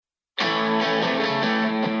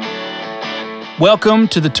Welcome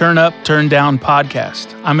to the Turn Up, Turn Down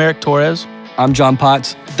podcast. I'm Eric Torres. I'm John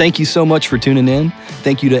Potts. Thank you so much for tuning in.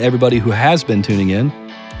 Thank you to everybody who has been tuning in.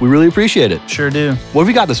 We really appreciate it. Sure do. What have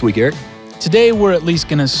we got this week, Eric? Today, we're at least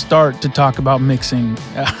going to start to talk about mixing.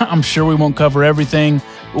 I'm sure we won't cover everything,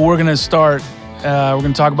 but we're going to start. We're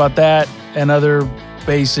going to talk about that and other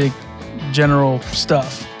basic general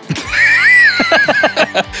stuff.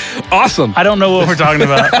 Awesome. I don't know what we're talking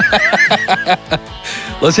about.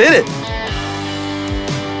 Let's hit it.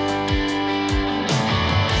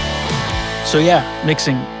 So yeah,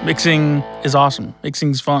 mixing. Mixing is awesome.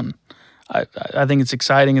 Mixing's fun. I think it's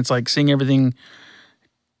exciting. It's like seeing everything.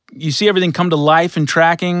 You see everything come to life in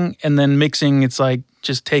tracking, and then mixing, it's like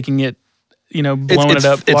just taking it, blowing it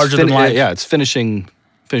up larger than life. Yeah, it's finishing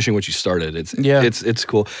what you started. It's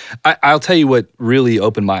cool. I'll tell you what really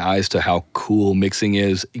opened my eyes to how cool mixing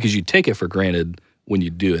is, because you take it for granted when you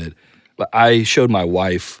do it. But I showed my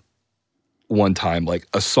wife one time like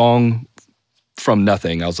a song from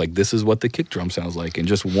nothing. I was like, this is what the kick drum sounds like, and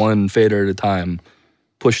just one fader at a time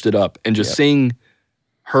pushed it up, and just seeing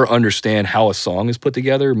her understand how a song is put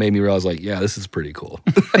together made me realize, like, yeah, this is pretty cool.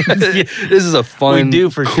 This is a fun, we do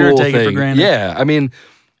for cool sure take thing. it for granted. Yeah, I mean,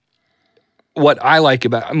 what I like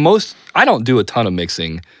about I don't do a ton of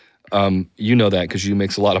mixing. You know that because you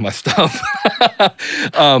mix a lot of my stuff.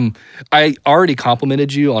 I already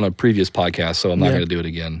complimented you on a previous podcast, so I'm not going to do it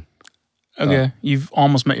again. Okay, you've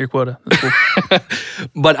almost met your quota. That's cool.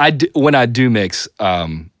 But when I do mix,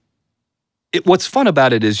 what's fun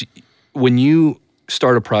about it is when you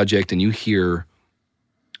start a project and you hear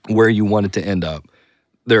where you want it to end up,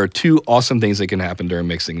 there are two awesome things that can happen during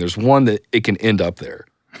mixing. There's one that it can end up there,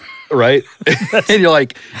 right? And you're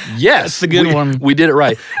like, yes, that's the good one. We did it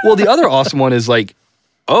right. Well, the other awesome one is like,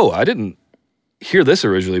 oh, I didn't hear this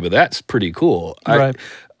originally, but that's pretty cool. Right.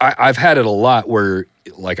 I've had it a lot where,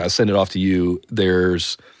 like, I send it off to you,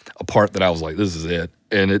 there's a part that I was like, this is it,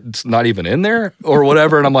 and it's not even in there or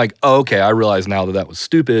whatever, and I'm like, oh, okay, I realize now that was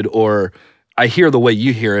stupid, or I hear the way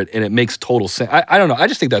you hear it, and it makes total sense. I don't know, I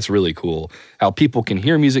just think that's really cool, how people can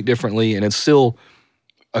hear music differently, and it's still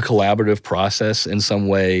a collaborative process in some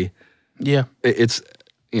way. Yeah. It's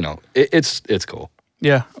cool.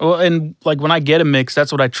 Yeah, well, and like when I get a mix,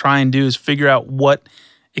 that's what I try and do, is figure out what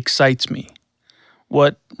excites me.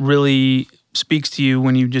 What really speaks to you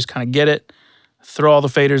when you just kind of get it, throw all the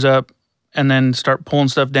faders up, and then start pulling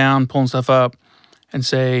stuff down, pulling stuff up, and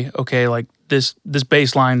say, okay, like this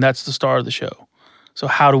bass line, that's the star of the show. So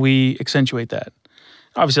how do we accentuate that?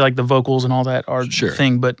 Obviously, like the vocals and all that are the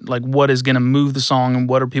thing, but like what is going to move the song, and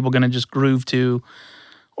what are people going to just groove to?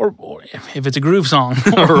 Or if it's a groove song,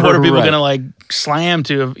 or what are people going to like slam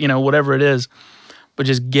to, whatever it is. But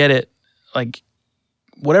just get it, like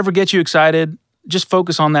whatever gets you excited, just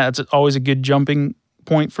focus on that. It's always a good jumping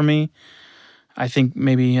point for me. I think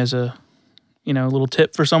maybe as a, little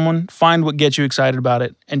tip for someone, find what gets you excited about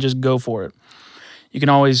it and just go for it. You can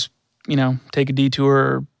always, take a detour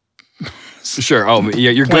or sure. Oh, yeah,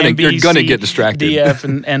 you're gonna get distracted. DF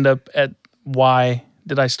and end up at why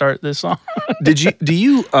did I start this song? Do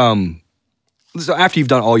you so after you've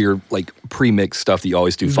done all your like pre-mix stuff that you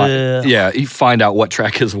always do, you find out what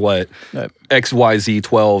track is what. Right.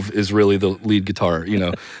 XYZ12 is really the lead guitar,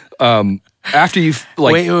 after you've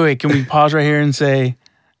like wait, can we pause right here and say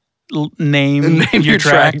name your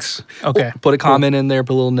tracks? Okay. Put a comment in there,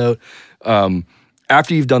 put a little note.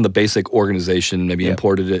 After you've done the basic organization, maybe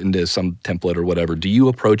imported it into some template or whatever, do you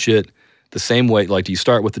approach it the same way? Like, do you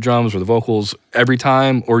start with the drums or the vocals every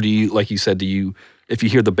time? Or do you, like you said, if you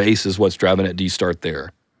hear the bass is what's driving it, do you start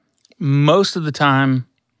there? Most of the time,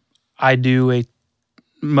 I do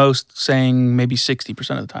saying maybe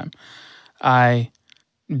 60% of the time, I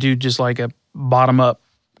do just like a bottom-up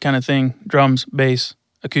kind of thing. Drums, bass,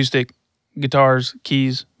 acoustic, guitars,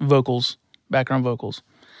 keys, vocals, background vocals.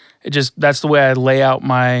 That's the way I lay out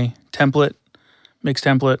my mix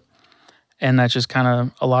template, and that's just kind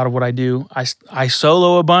of a lot of what I do. I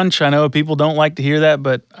solo a bunch. I know people don't like to hear that,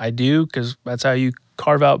 but I do, because that's how you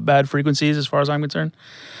carve out bad frequencies as far as I'm concerned.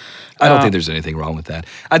 I don't think there's anything wrong with that.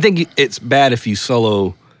 I think it's bad if you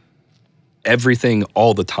solo everything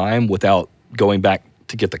all the time without going back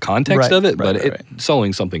to get the context of it, but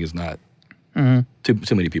soloing something is not. Mm-hmm.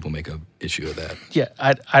 Too many people make an issue of that. Yeah,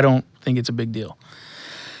 I don't think it's a big deal.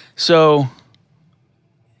 So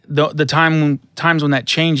the times when that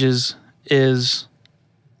changes is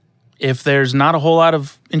if there's not a whole lot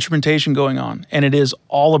of instrumentation going on, and it is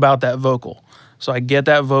all about that vocal. So I get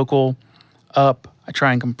that vocal up, I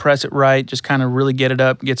try and compress it right, just kind of really get it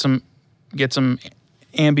up, get some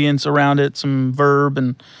ambience around it, some verb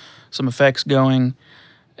and some effects going,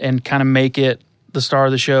 and kind of make it the star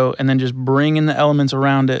of the show, and then just bring in the elements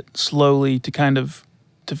around it slowly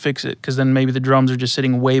to fix it, because then maybe the drums are just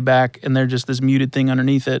sitting way back and they're just this muted thing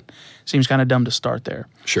underneath it. Seems kind of dumb to start there.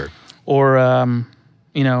 Sure. Or,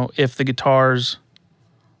 if the guitars,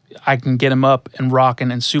 I can get them up and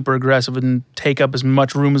rocking and super aggressive and take up as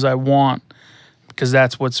much room as I want, because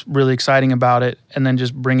that's what's really exciting about it. And then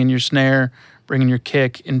just bring in your snare, bring in your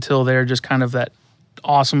kick until they're just kind of that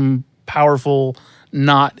awesome, powerful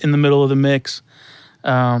knot in the middle of the mix,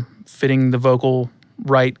 fitting the vocal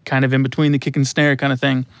right kind of in between the kick and snare kind of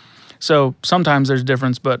thing. So sometimes there's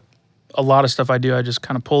difference, but a lot of stuff I do, I just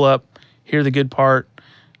kind of pull up, hear the good part,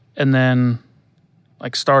 and then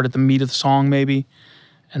like start at the meat of the song maybe,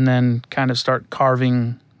 and then kind of start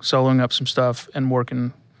carving, soloing up some stuff and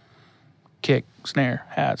working kick, snare,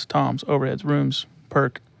 hats, toms, overheads, rooms,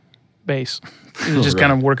 perk, bass. Just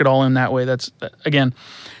kind of work it all in that way. That's, again,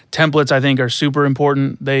 templates I think are super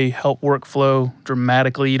important. They help workflow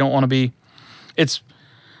dramatically. You don't want to be,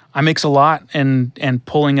 I mix a lot, and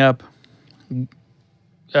pulling up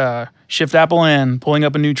Shift Apple N, pulling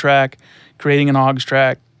up a new track, creating an aux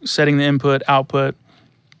track, setting the input, output,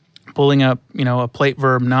 pulling up, a plate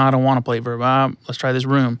verb. No, I don't want a plate verb. Let's try this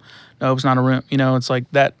room. No, it's not a room. It's like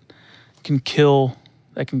that can kill.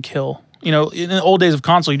 In the old days of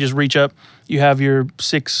console, you just reach up, you have your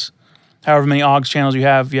 6, however many aux channels you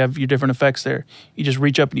have your different effects there. You just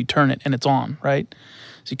reach up and you turn it and it's on, right?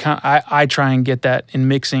 So I try and get that in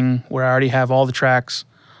mixing where I already have all the tracks.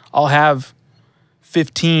 I'll have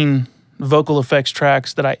 15 vocal effects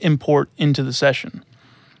tracks that I import into the session.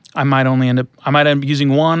 I might end up using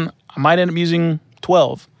 1. I might end up using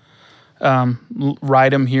 12. Write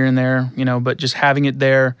them here and there, but just having it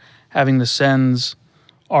there, having the sends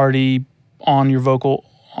already on your vocal,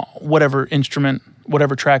 whatever instrument,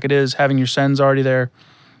 whatever track it is, having your sends already there,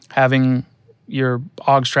 having your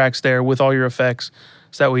aux tracks there with all your effects.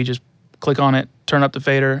 So that way you just click on it, turn up the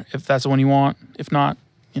fader if that's the one you want. If not,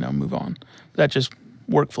 move on. That's just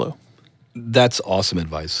workflow. That's awesome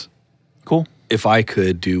advice. Cool. If I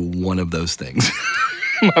could do one of those things,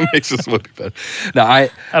 my mixes would be better. Now, I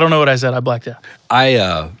don't know what I said. I blacked out.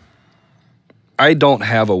 I don't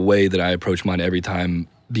have a way that I approach mine every time,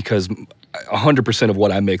 because 100% of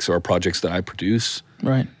what I mix are projects that I produce.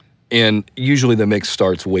 Right. And usually the mix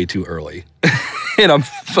starts way too early. And I'm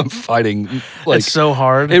fighting. It's so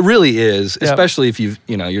hard. It really is, especially if you're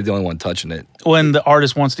the only one touching it. When the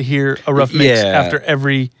artist wants to hear a rough mix after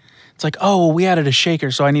every, it's like, oh, well, we added a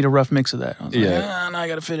shaker, so I need a rough mix of that. I was like, now I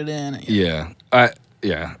got to fit it in.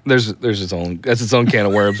 There's its own can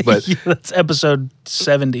of worms, but that's episode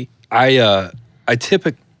 70. I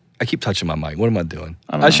keep touching my mic. What am I doing?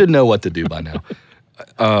 I should know what to do by now.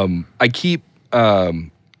 I keep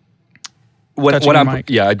when I'm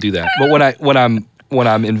mic. I do that. But when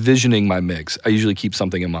I'm envisioning my mix, I usually keep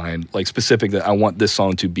something in mind, like specific, that I want this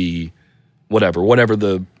song to be whatever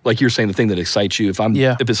the, like you're saying, the thing that excites you.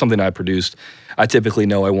 If it's something I produced, I typically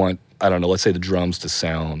know I want, I don't know, let's say the drums to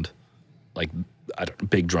sound like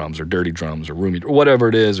big drums or dirty drums or roomy or whatever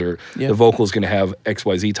it is, or the vocal is going to have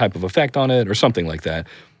XYZ type of effect on it or something like that.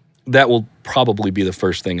 That will probably be the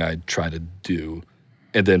first thing I try to do,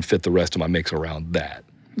 and then fit the rest of my mix around that.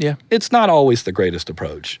 Yeah. It's not always the greatest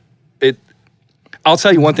approach. I'll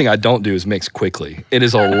tell you one thing I don't do is mix quickly. It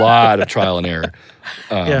is a lot of trial and error.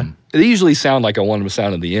 They usually sound like I want them to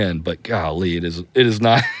sound in the end, but golly, it is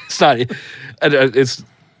not. It's not.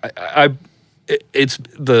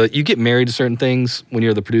 You get married to certain things when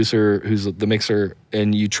you're the producer who's the mixer,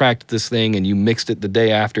 and you tracked this thing and you mixed it the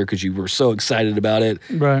day after because you were so excited about it.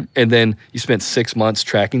 Right. And then you spent 6 months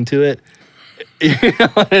tracking to it.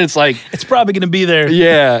 And it's like, it's probably going to be there.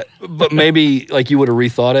 Yeah, but maybe like you would have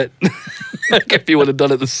rethought it if you would have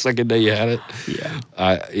done it the second day you had it.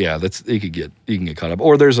 Yeah. That's you can get caught up.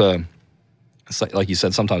 Or there's it's like you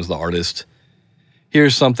said, sometimes the artist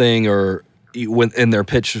hears something, or when in their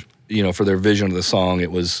pitch, for their vision of the song,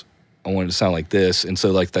 it was, I want it to sound like this, and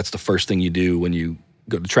so like that's the first thing you do when you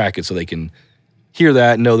go to track it, so they can hear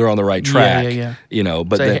that and know they're on the right track. Yeah.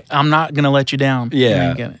 But say, I'm not going to let you down.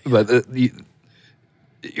 Yeah. But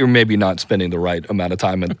you're maybe not spending the right amount of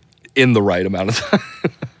time in the right amount of time.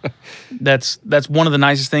 That's one of the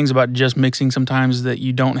nicest things about just mixing sometimes, is that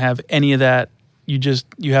you don't have any of that. You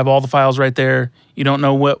have all the files right there. You don't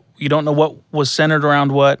know what was centered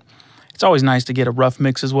around what. It's always nice to get a rough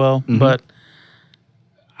mix as well, but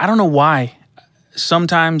I don't know why.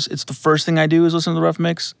 Sometimes it's the first thing I do is listen to the rough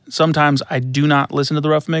mix. Sometimes I do not listen to the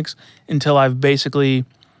rough mix until I've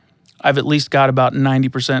at least got about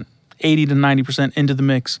 90%, 80 to 90% into the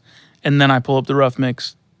mix, and then I pull up the rough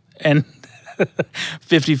mix. And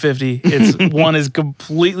 50-50. It's one is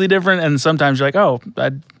completely different, and sometimes you're like, oh,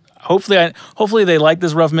 hopefully they like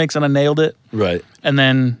this rough mix and I nailed it. Right. And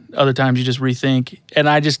then other times you just rethink, and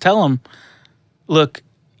I just tell them, look,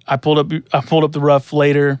 I pulled up the rough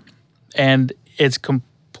later, and it's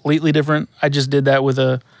completely different. I just did that with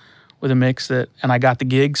a mix and I got the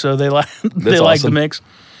gig, so they like liked the mix,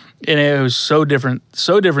 and it was so different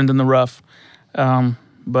than the rough.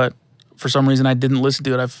 But for some reason I didn't listen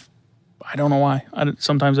to it. I don't know why.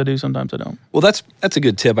 Sometimes I do, sometimes I don't. Well, that's a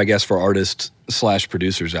good tip, I guess, for artists /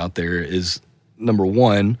 producers out there is, number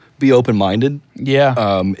one, be open-minded.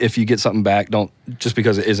 Yeah. If you get something back, don't, just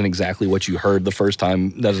because it isn't exactly what you heard the first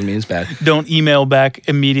time doesn't mean it's bad. Don't email back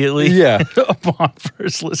immediately. Yeah. Upon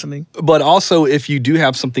first listening. But also, if you do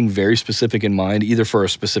have something very specific in mind, either for a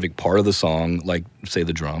specific part of the song, like, say,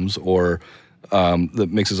 the drums, or the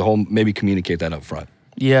mix as a whole, maybe communicate that up front.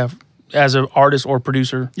 Yeah. As an artist or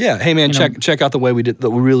producer. Yeah. Hey, man, check out the way we did.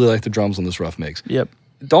 We really like the drums on this rough mix. Yep.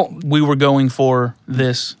 We were going for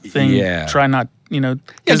this thing. Yeah. Try not, Yeah,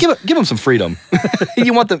 give them some freedom.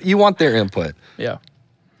 You want their input. Yeah.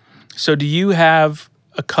 So do you have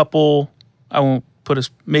a couple, I won't put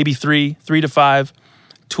maybe 3 to 5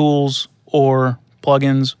 tools or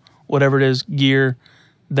plugins, whatever it is, gear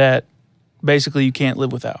that basically you can't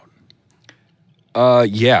live without?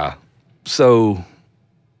 Yeah. So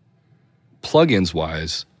plugins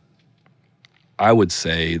wise, I would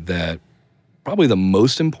say that probably the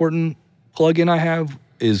most important plugin I have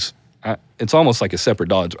is, it's almost like a separate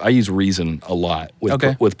DAW. I use Reason a lot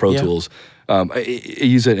with Pro Tools. I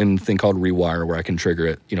use it in a thing called Rewire, where I can trigger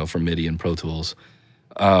it, from MIDI and Pro Tools.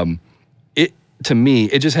 To me,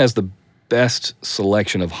 it just has the best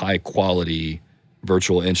selection of high quality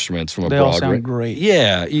virtual instruments from a broad range. They all sound great.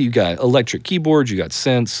 Yeah, you got electric keyboards, you got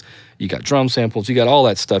synths, you got drum samples, you got all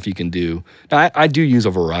that stuff you can do. Now, I do use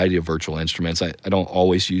a variety of virtual instruments. I don't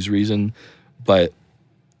always use Reason, but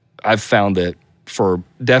I've found that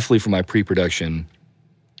definitely for my pre-production,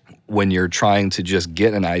 when you're trying to just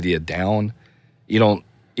get an idea down,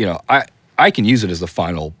 I can use it as the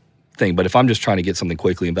final thing, but if I'm just trying to get something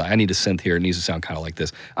quickly and I need a synth here, it needs to sound kind of like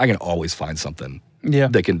this, I can always find something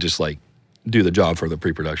that can just like do the job for the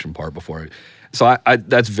pre-production part before it. So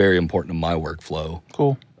that's very important in my workflow.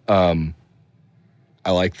 Cool. I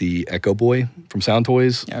like the Echo Boy from Sound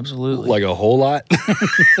Toys. Absolutely. Like a whole lot.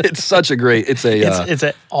 It's such a great, it's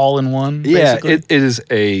an all-in-one, yeah, basically. it is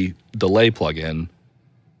a delay plugin,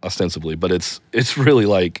 ostensibly, but it's really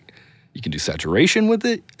like, you can do saturation with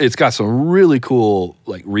it. It's got some really cool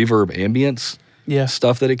like reverb ambience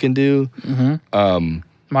stuff that it can do. Mm-hmm.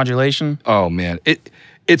 Modulation. Oh man,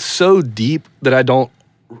 it's so deep that I don't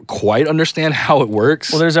quite understand how it works.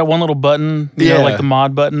 Well, there's that one little button, like the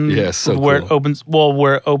mod button. Yeah, so where cool.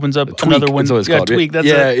 it opens up tweak, another window. That's what it's called. Tweak. That's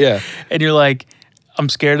it. Yeah. And you're like, I'm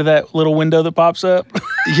scared of that little window that pops up.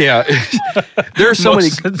 Yeah. There's so many.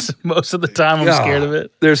 Most of the time, I'm scared of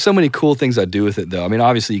it. There's so many cool things I do with it, though. I mean,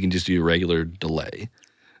 obviously, you can just do regular delay.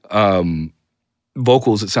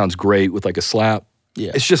 Vocals, it sounds great with like a slap.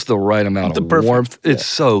 Yeah. It's just the right amount of warmth. It's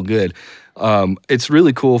so good. It's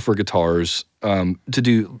really cool for guitars to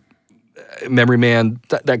do Memory Man,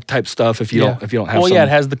 that type stuff. If you don't have. Well, it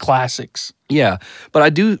has the classics. Yeah,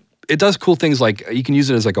 but it does cool things like you can use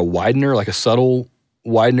it as like a widener, like a subtle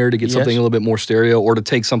widener to get something a little bit more stereo, or to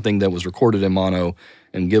take something that was recorded in mono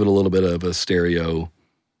and give it a little bit of a stereo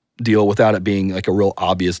deal without it being like a real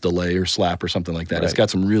obvious delay or slap or something like that. Right. It's got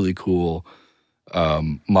some really cool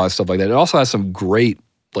mod stuff like that. It also has some great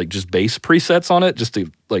like just bass presets on it just to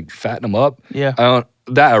like fatten them up. Yeah.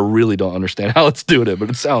 I really don't understand how it's doing it, but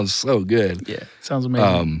it sounds so good. Yeah, it sounds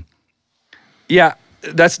amazing. Yeah,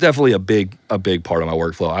 that's definitely a big part of my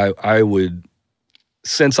workflow. I would,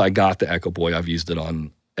 since I got the Echo Boy, I've used it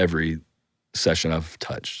on every session I've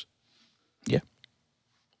touched. Yeah.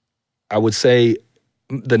 I would say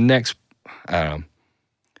the next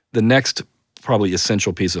probably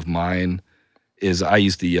essential piece of mine is I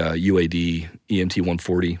use the UAD EMT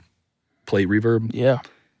 140 plate reverb. Yeah.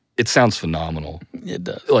 It sounds phenomenal. It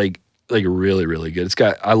does. Like really, really good.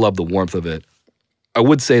 I love the warmth of it. I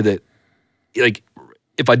would say that like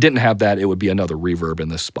if I didn't have that, it would be another reverb in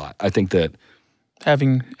this spot. I think that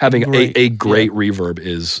having a great reverb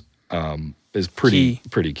is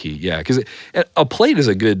pretty key. Yeah, because a plate is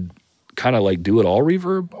a good kind of like do it all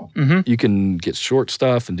reverb. Mm-hmm. You can get short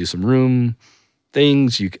stuff and do some room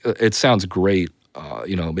things. It sounds great.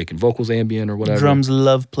 Making vocals ambient or whatever. Drums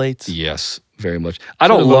love plates. Yes, very much. I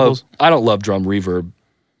don't love drum reverb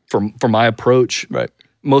for my approach. Right.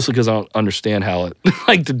 mostly because I don't understand how it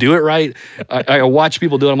like to do it right. I watch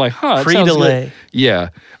people do it. I'm like, huh, pre-delay. Good. Yeah,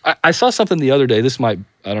 I saw something the other day. This might,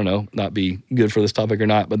 I don't know, not be good for this topic or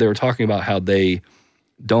not, but they were talking about how they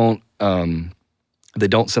don't send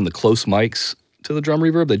the close mics to the drum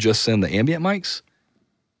reverb. They just send the ambient mics,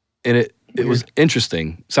 and it was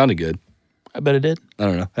interesting. Sounded good. I bet it did. I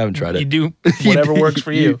don't know. I haven't tried it. You do whatever works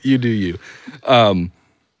for you. You do you.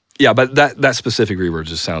 Yeah, but that specific reverb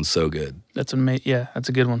just sounds so good. That's amazing. Yeah, that's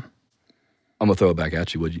a good one. I'm gonna throw it back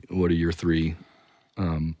at you. What are your three?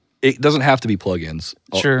 It doesn't have to be plugins.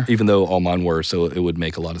 Sure. Even though all mine were, so it would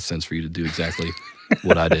make a lot of sense for you to do exactly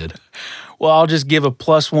what I did. Well, I'll just give a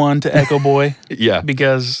 +1 to Echo Boy. Yeah.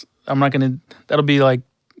 Because I'm not gonna. That'll be like,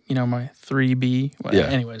 my 3B. Yeah.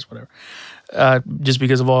 Anyways, whatever. Just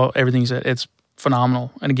because of everything you said, it's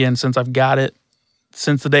phenomenal. And again, since the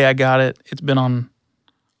day I got it, it's been on.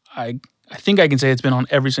 I think I can say it's been on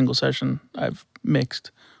every single session I've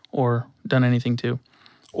mixed or done anything to.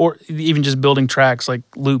 Or even just building tracks like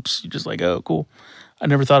loops. You're just like, oh, cool. I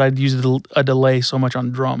never thought I'd use a delay so much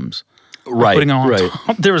on drums. Right. Putting it on top.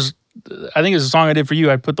 I think it was a song I did for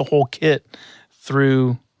you. I put the whole kit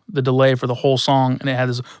through the delay for the whole song, and it had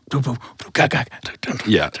this.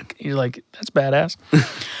 Yeah. You're like, that's badass.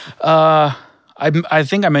 I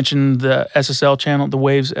think I mentioned the SSL channel, the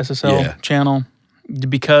Waves SSL channel,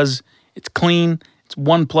 because it's clean. It's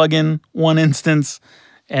one plugin, one instance,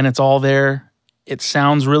 and it's all there. It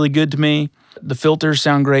sounds really good to me. The filters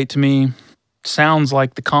sound great to me. Sounds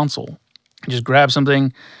like the console. You just grab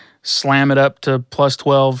something, slam it up to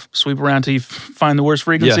 +12, sweep around till you find the worst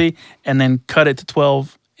frequency, and then cut it to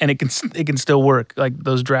 12, and it can still work. Like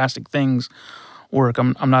those drastic things work.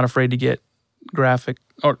 I'm not afraid to get graphic,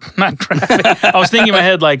 or not graphic. I was thinking in my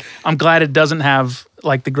head, like, I'm glad it doesn't have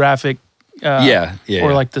like the graphic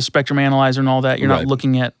or like the spectrum analyzer and all that. You're not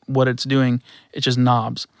looking at what it's doing. It's just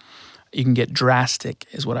knobs. You can get drastic,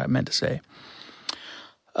 is what I meant to say.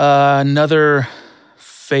 Another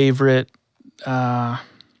favorite, the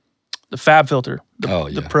Fab Filter,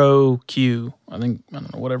 the Pro Q. I don't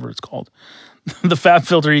know, whatever it's called. The Fab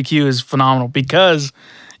Filter EQ is phenomenal because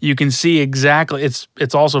you can see exactly. It's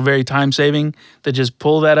also very time saving to just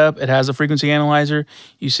pull that up. It has a frequency analyzer.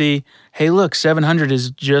 You see, hey, look, 700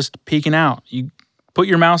 is just peaking out. You put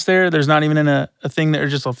your mouse there. There's not even a thing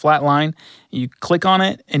there's just a flat line. You click on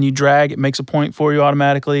it and you drag. It makes a point for you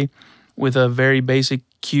automatically with a very basic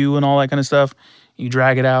cue and all that kind of stuff. You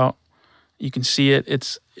drag it out. You can see it.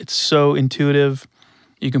 It's so intuitive.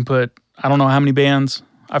 You can put, I don't know how many bands.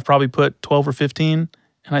 I've probably put 12 or 15,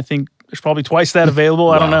 and I think there's probably twice that available.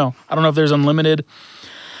 Wow. I don't know. I don't know if there's unlimited.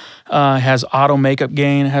 It has auto makeup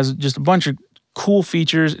gain. It has just a bunch of cool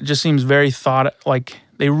features. It just seems very like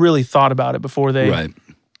they really thought about it before they,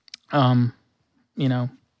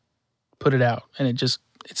 put it out. And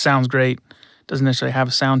it sounds great. Doesn't necessarily have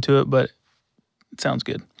a sound to it, but it sounds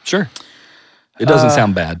good. Sure. It doesn't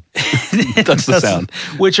sound bad. That's the sound.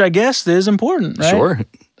 Which I guess is important, right? Sure.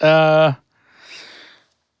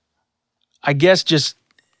 I guess just,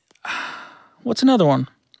 what's another one?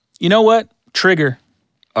 You know what? Trigger.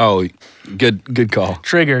 Oh, good call.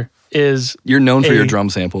 Trigger is... You're known for your drum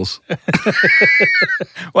samples.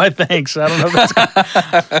 Why, thanks. I don't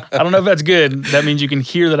know if that's good. That means you can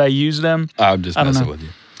hear that I use them. I'm just messing with you.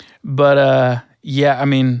 But yeah, I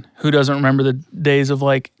mean, who doesn't remember the days of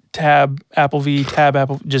like Tab Apple,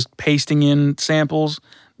 just pasting in samples?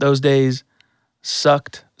 Those days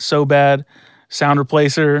sucked so bad. Sound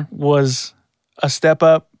Replacer was a step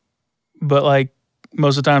up, but like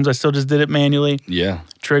most of the times I still just did it manually. Yeah.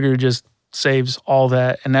 Trigger just saves all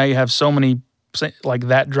that. And now you have so many, like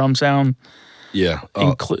that drum sound. Yeah.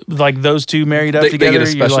 Like those two married up together.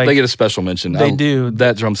 They get a special mention. They do.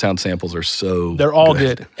 That drum sound samples are so They're all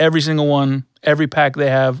good. Every single one, every pack they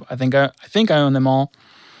have. I think I own them all.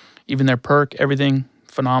 Even their perk, everything,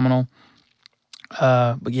 phenomenal.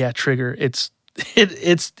 But yeah, Trigger, it's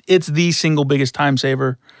the single biggest time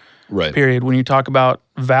saver, right? Period. When you talk about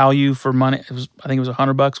value for money, I think it was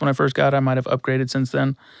 $100 when I first got it. I might have upgraded since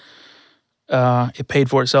then. It paid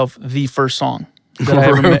for itself. The first song that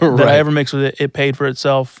I ever mixed with it paid for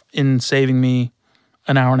itself in saving me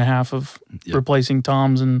an hour and a half of replacing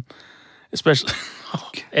toms, and especially.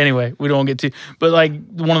 Anyway, we don't get to. But like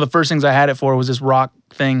one of the first things I had it for was this rock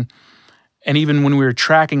thing, and even when we were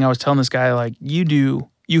tracking, I was telling this guy like, You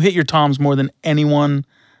hit your toms more than anyone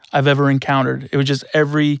I've ever encountered. It was just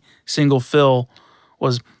every single fill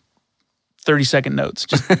was 30-second notes.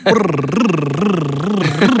 Just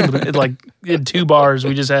like in 2 bars,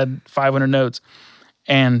 we just had 500 notes.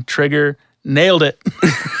 And Trigger nailed it.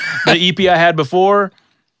 The EP I had before,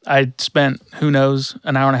 I spent, who knows,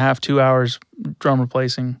 an hour and a half, 2 hours drum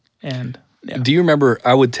replacing. And yeah. Do you remember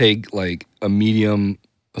I would take like a medium,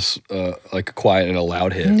 like a quiet and a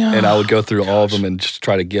loud hit, and I would go through all of them and just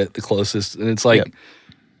try to get the closest. And it's like,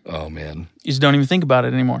 oh man. You just don't even think about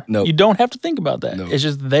it anymore. No. You don't have to think about that. Nope. It's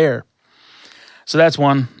just there. So that's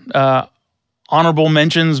one. Honorable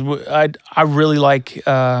mentions, I really like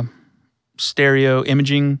stereo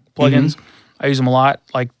imaging plugins. I use them a lot,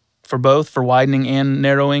 like for both, for widening and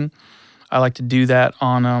narrowing. I like to do that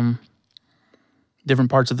on different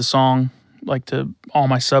parts of the song. Like all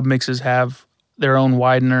my sub mixes have their own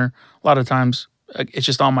widener. A lot of times it's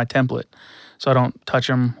just on my template, so I don't touch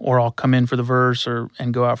them, or I'll come in for the verse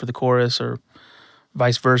and go out for the chorus, or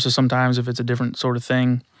vice versa sometimes if it's a different sort of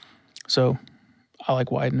thing. So I like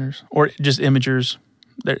wideners, or just imagers.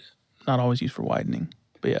 They're not always used for widening,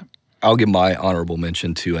 but yeah. I'll give my honorable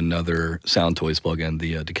mention to another Sound Toys plugin,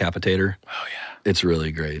 the Decapitator. Oh yeah, it's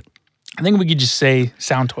really great. I think we could just say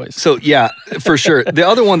Sound Toys. So yeah, for sure. The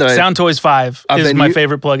other one that Sound Toys 5 is my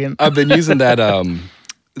favorite plugin. I've been using that.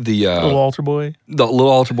 The Little Altar Boy. The Little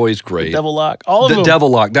Altar Boy is great. Devil Lock. All of them. The Devil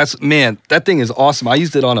Lock. That thing is awesome. I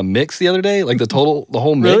used it on a mix the other day, like the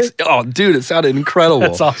whole mix. Really? Oh, dude, it sounded incredible.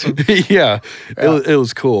 That's awesome. Yeah. It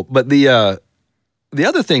was cool. But the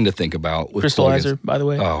other thing to think about with Crystallizer, plugins, by the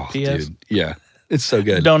way. oh, PS. dude, yeah, it's so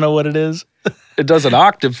good. Don't know what it is. It does an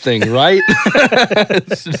octave thing, right?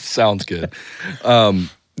 It sounds good.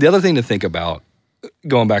 The other thing to think about,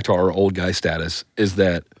 going back to our old guy status, is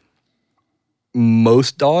that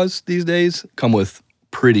most DAWs these days come with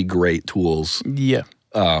pretty great tools. Yeah.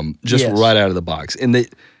 Right out of the box. And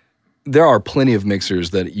there are plenty of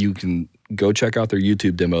mixers that you can go check out their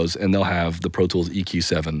YouTube demos, and they'll have the Pro Tools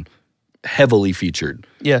EQ7 heavily featured.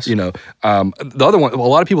 Yes. You know, the other one, a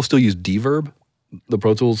lot of people still use Deverb, the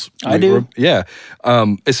Pro Tools. I do. Yeah.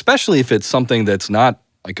 Especially if it's something that's not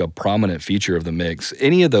like a prominent feature of the mix.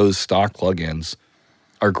 Any of those stock plugins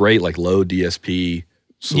are great, like low DSP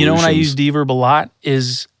solutions. You know when I use Deverb a lot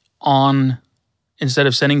is instead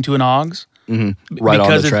of sending to an AUX. Mm-hmm. Right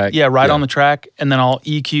on the track. Yeah, on the track. And then I'll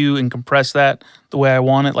EQ and compress that the way I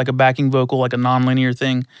want it, like a backing vocal, like a non-linear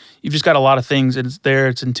thing. You've just got a lot of things. It's there.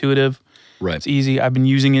 It's intuitive. Right. It's easy. I've been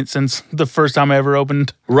using it since the first time I ever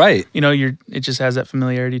opened. Right. You know, it just has that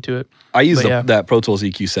familiarity to it. I use that Pro Tools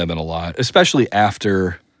EQ7 a lot, especially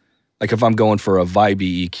after, like if I'm going for a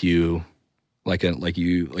vibey EQ, like the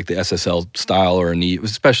SSL style or a Neve,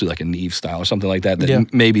 especially like a Neve style or something like that.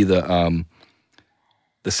 Maybe the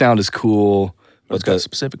sound is cool. But it's got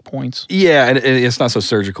specific points. Yeah, and it's not so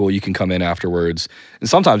surgical. You can come in afterwards. And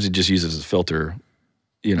sometimes it just uses as a filter,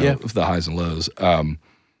 of the highs and lows.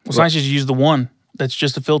 It's nice just to use the one that's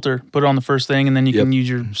just a filter. Put it on the first thing, and then you can use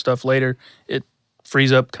your stuff later. It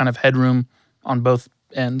frees up kind of headroom on both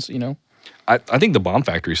ends, I think the Bomb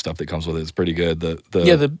Factory stuff that comes with it is pretty good. The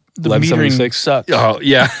metering sucks. Oh,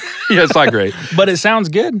 yeah. Yeah, it's not great. But it sounds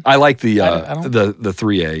good. I like the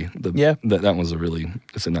 3A. That one's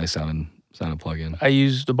it's a nice sounding plugin. I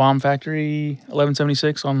use the Bomb Factory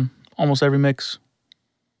 1176 on almost every mix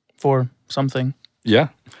for something. Yeah.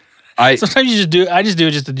 Sometimes I just do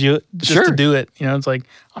it just to do it. To do it. It's like,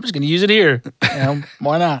 I'm just going to use it here.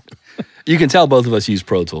 Why not? You can tell both of us use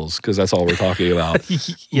Pro Tools because that's all we're talking about.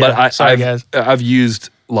 But guys. I've used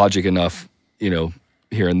Logic enough, here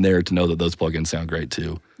and there to know that those plugins sound great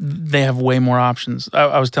too. They have way more options.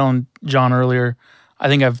 I was telling John earlier, I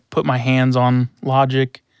think I've put my hands on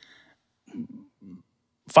Logic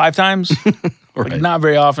 5 times, right. Like not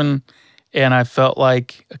very often, and I felt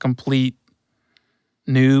like a complete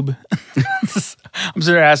noob. I'm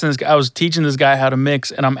sitting there asking this guy. I was teaching this guy how to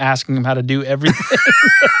mix, and I'm asking him how to do everything.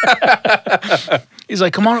 He's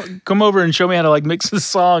like, come over and show me how to like mix this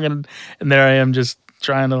song, and there I am just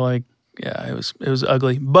trying to like, it was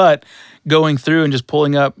ugly. But going through and just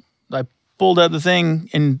pulling up, I pulled out the thing,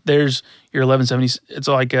 and there's your 1170. It's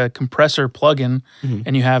like a compressor plugin,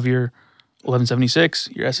 and you have your 1176,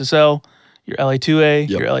 your SSL, your LA2A,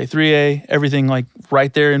 your LA3A, everything like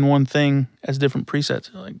right there in one thing as different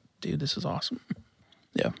presets. Like, dude, this is awesome.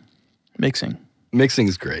 Yeah. Mixing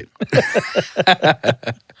is great.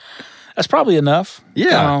 That's probably enough.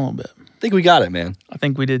 Yeah. A little bit. I think we got it, man. I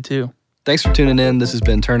think we did too. Thanks for tuning in. This has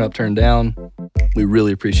been Turn Up, Turn Down. We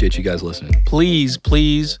really appreciate you guys listening. Please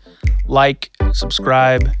like,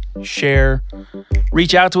 subscribe, share,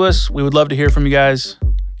 reach out to us. We would love to hear from you guys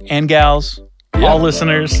and gals, all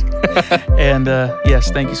listeners. And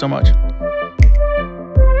yes, thank you so much.